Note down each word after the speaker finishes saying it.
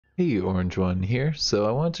Hey, Orange One here. So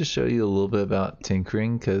I wanted to show you a little bit about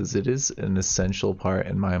tinkering because it is an essential part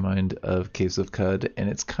in my mind of Caves of Qud, and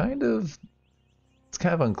it's kind of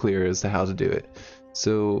unclear as to how to do it.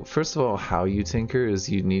 So first of all, how you tinker is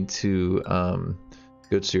you need to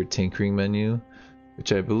go to your tinkering menu,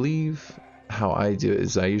 which I believe how I do it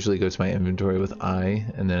is I usually go to my inventory with I,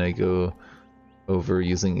 and then I go over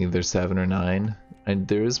using either 7 or 9. And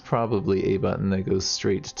there is probably a button that goes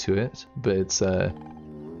straight to it, but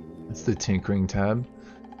it's the tinkering tab.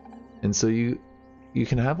 And so you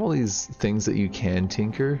can have all these things that you can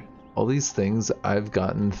tinker. All these things I've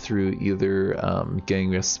gotten through either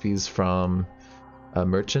getting recipes from a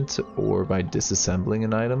merchant or by disassembling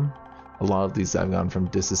an item. A lot of these I've gotten from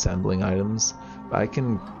disassembling items. But I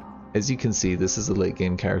can, as you can see, this is a late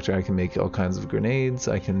game character. I can make all kinds of grenades,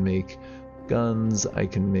 I can make guns, I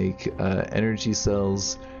can make energy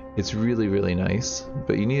cells. It's really, really nice,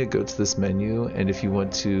 but you need to go to this menu, and if you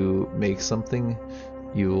want to make something,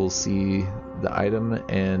 you will see the item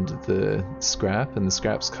and the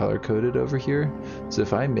scrap's color coded over here. So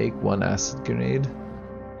if I make one acid grenade,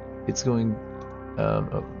 it's going,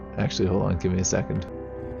 oh, actually hold on, give me a second.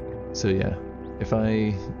 So yeah, if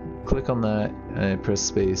I click on that and I press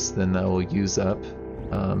space, then that will use up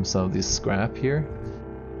some of this scrap here.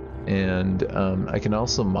 And I can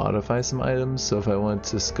also modify some items, so if I want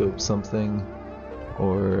to scope something,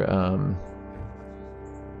 or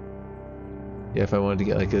yeah, if I wanted to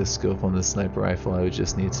get like a scope on the sniper rifle, I would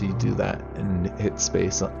just need to do that and hit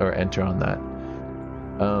space or enter on that.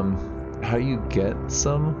 How you get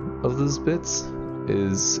some of those bits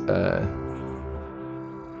is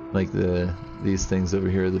like these things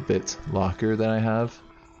over here, the bit locker that I have,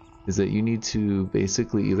 is that you need to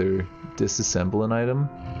basically either disassemble an item.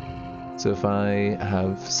 So if I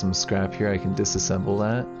have some scrap here, I can disassemble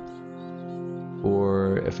that.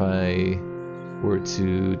 Or if I were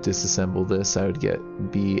to disassemble this, I would get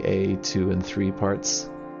B, A, 2, and 3 parts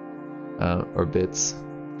or bits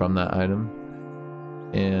from that item.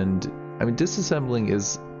 And I mean, disassembling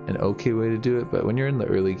is an okay way to do it, but when you're in the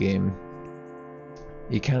early game,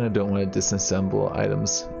 you kind of don't want to disassemble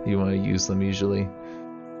items. You want to use them usually.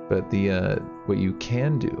 But what you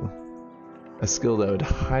can do, a skill that I would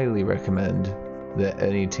highly recommend that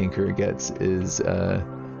any tinker gets, is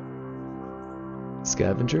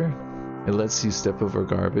Scavenger. It lets you step over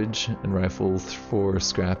garbage and rifle for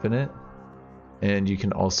scrap in it, and you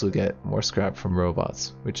can also get more scrap from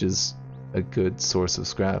robots, which is a good source of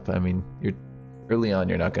scrap. I mean, early on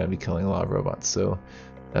you're not going to be killing a lot of robots, so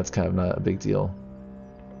that's kind of not a big deal.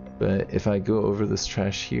 But if I go over this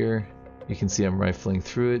trash here, you can see I'm rifling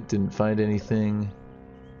through it, didn't find anything.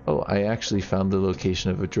 Oh, I actually found the location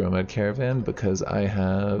of a Dromad caravan because I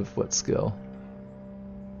have what skill?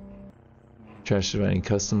 Trash dividing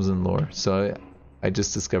customs and lore. So I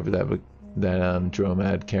just discovered that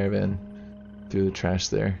Dromad caravan through the trash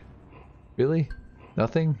there. Really?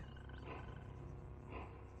 Nothing?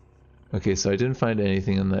 Okay, so I didn't find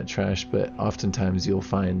anything in that trash, but oftentimes you'll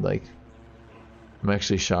find, like, I'm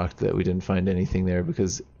actually shocked that we didn't find anything there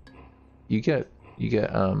because you get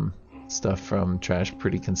stuff from trash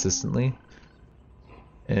pretty consistently,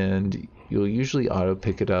 and you'll usually auto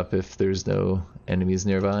pick it up if there's no enemies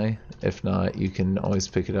nearby. If not, you can always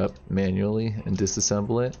pick it up manually and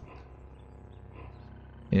disassemble it,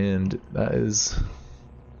 and that is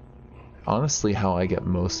honestly how I get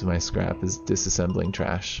most of my scrap, is disassembling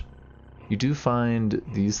trash. You do find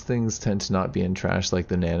these things tend to not be in trash, like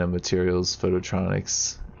the nanomaterials,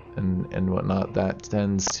 phototronics, and whatnot. That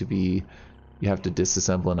tends to be, you have to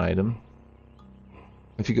disassemble an item.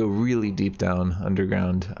 If you go really deep down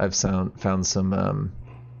underground, I've found some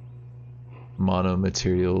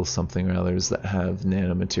monomaterial something or others that have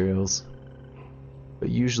nanomaterials. But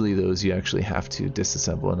usually those you actually have to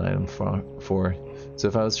disassemble an item for. So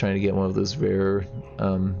if I was trying to get one of those rare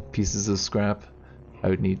pieces of scrap, I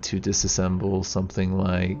would need to disassemble something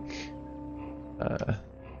like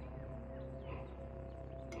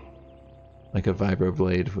a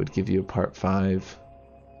vibroblade would give you a part 5,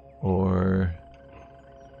 or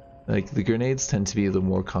like the grenades tend to be the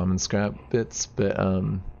more common scrap bits, but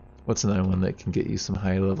what's another one that can get you some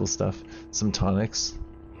high level stuff? Some tonics.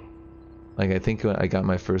 Like I think I got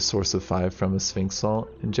my first source of 5 from a Sphinx Salt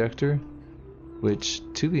injector, which,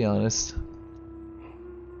 to be honest,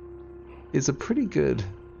 is a pretty good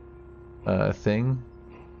thing,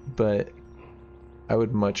 but I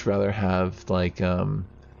would much rather have, like,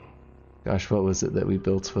 gosh, what was it that we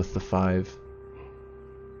built with the 5?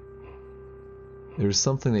 There's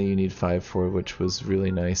something that you need 5 for, which was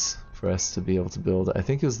really nice for us to be able to build. I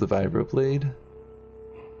think it was the vibroblade.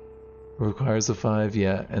 Requires a 5,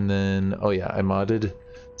 yeah. And then, oh yeah, I modded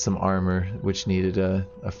some armor, which needed a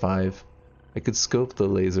 5. I could scope the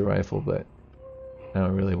laser rifle, but I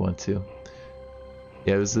don't really want to.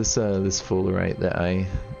 Yeah, it was this this fullerite that I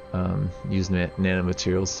used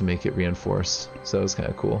nanomaterials to make it reinforced, so that was kind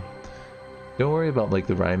of cool. Don't worry about like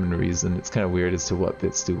the rhyme and reason. It's kind of weird as to what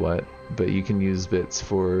bits do what, but you can use bits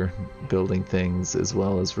for building things as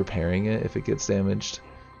well as repairing it if it gets damaged.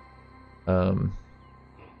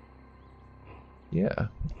 Yeah,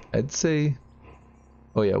 I'd say.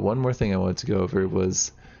 Oh yeah, one more thing I wanted to go over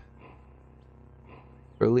was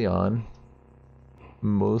early on,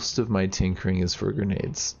 most of my tinkering is for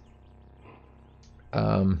grenades.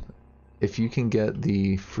 If you can get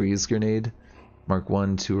the freeze grenade, Mark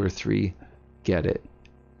 1, 2, or 3, get it.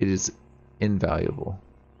 It is invaluable.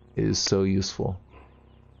 It is so useful.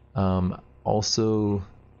 Also,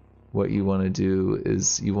 what you want to do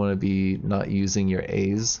is you want to be not using your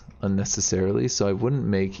A's unnecessarily. So I wouldn't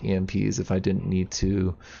make EMPs if I didn't need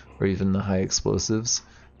to, or even the high explosives,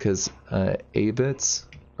 because A bits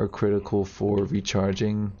are critical for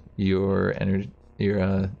recharging your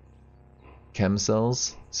chem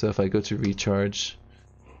cells. So if I go to recharge,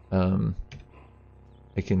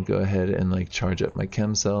 I can go ahead and like charge up my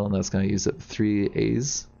chem cell, and that's going to use up 3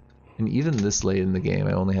 A's. And even this late in the game,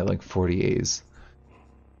 I only have like 40 A's.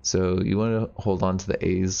 So you want to hold on to the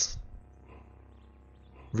A's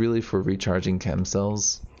really for recharging chem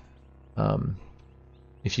cells.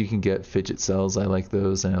 If you can get fidget cells, I like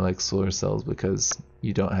those, and I like solar cells because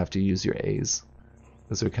you don't have to use your A's.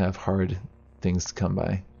 Those are kind of hard things to come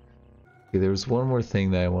by. Okay, there was one more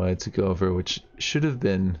thing that I wanted to go over, which should have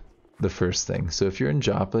been the first thing. So if you're in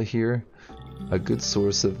Joppa here, a good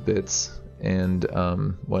source of bits and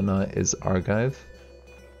whatnot is Argive.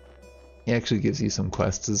 He actually gives you some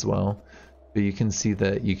quests as well, but you can see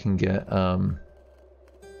that you can get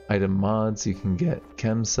item mods, you can get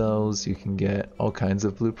chem cells, you can get all kinds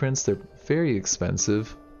of blueprints. They're very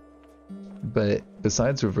expensive, but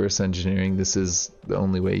besides reverse engineering, this is the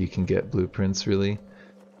only way you can get blueprints really.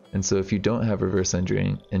 And so if you don't have reverse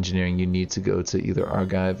engineering, you need to go to either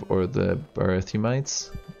Argive or the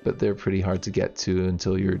Barathumites, but they're pretty hard to get to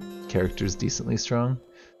until your character's decently strong.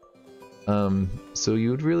 So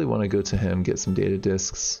you would really want to go to him, get some data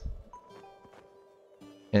discs.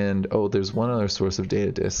 And oh, there's one other source of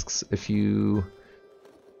data discs. If you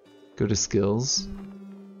go to skills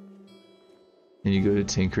and you go to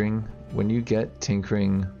tinkering, when you get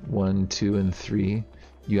tinkering 1, 2, and 3,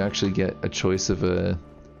 you actually get a choice of a...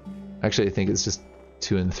 Actually, I think it's just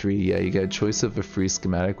 2 and 3. Yeah, you get a choice of a free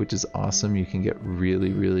schematic, which is awesome. You can get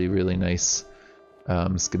really, really, really nice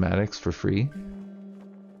schematics for free.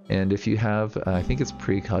 And if you have, I think it's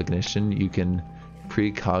precognition, you can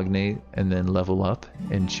precognate and then level up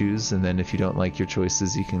and choose. And then if you don't like your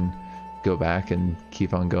choices, you can go back and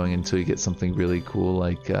keep on going until you get something really cool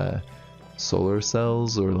like solar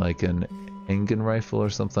cells or like an Engen rifle or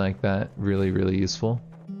something like that. Really, really useful.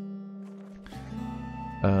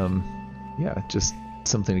 Yeah, just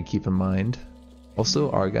something to keep in mind. Also,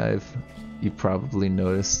 Argive, you probably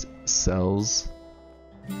noticed, sells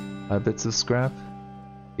bits of scrap.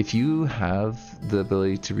 If you have the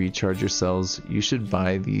ability to recharge your cells, you should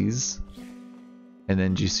buy these and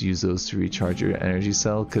then just use those to recharge your energy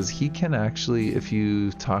cell, because he can actually, if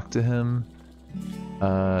you talk to him,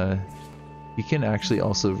 he can actually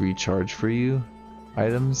also recharge for you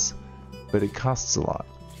items, but it costs a lot.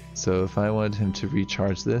 So if I wanted him to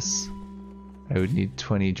recharge this, I would need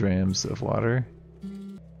 20 drams of water,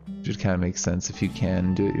 which would kind of make sense. If you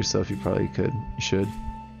can do it yourself, you probably could. You should.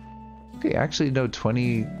 Okay, actually no,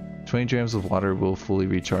 20 drams of water will fully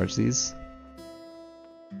recharge these.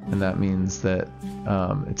 And that means that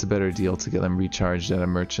it's a better deal to get them recharged at a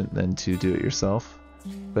merchant than to do it yourself.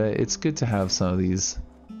 But it's good to have some of these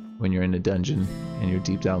when you're in a dungeon and you're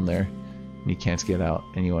deep down there and you can't get out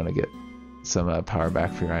and you want to get some power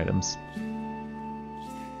back for your items.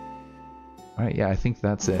 Alright, yeah, I think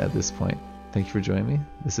that's it at this point. Thank you for joining me.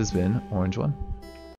 This has been Orange One.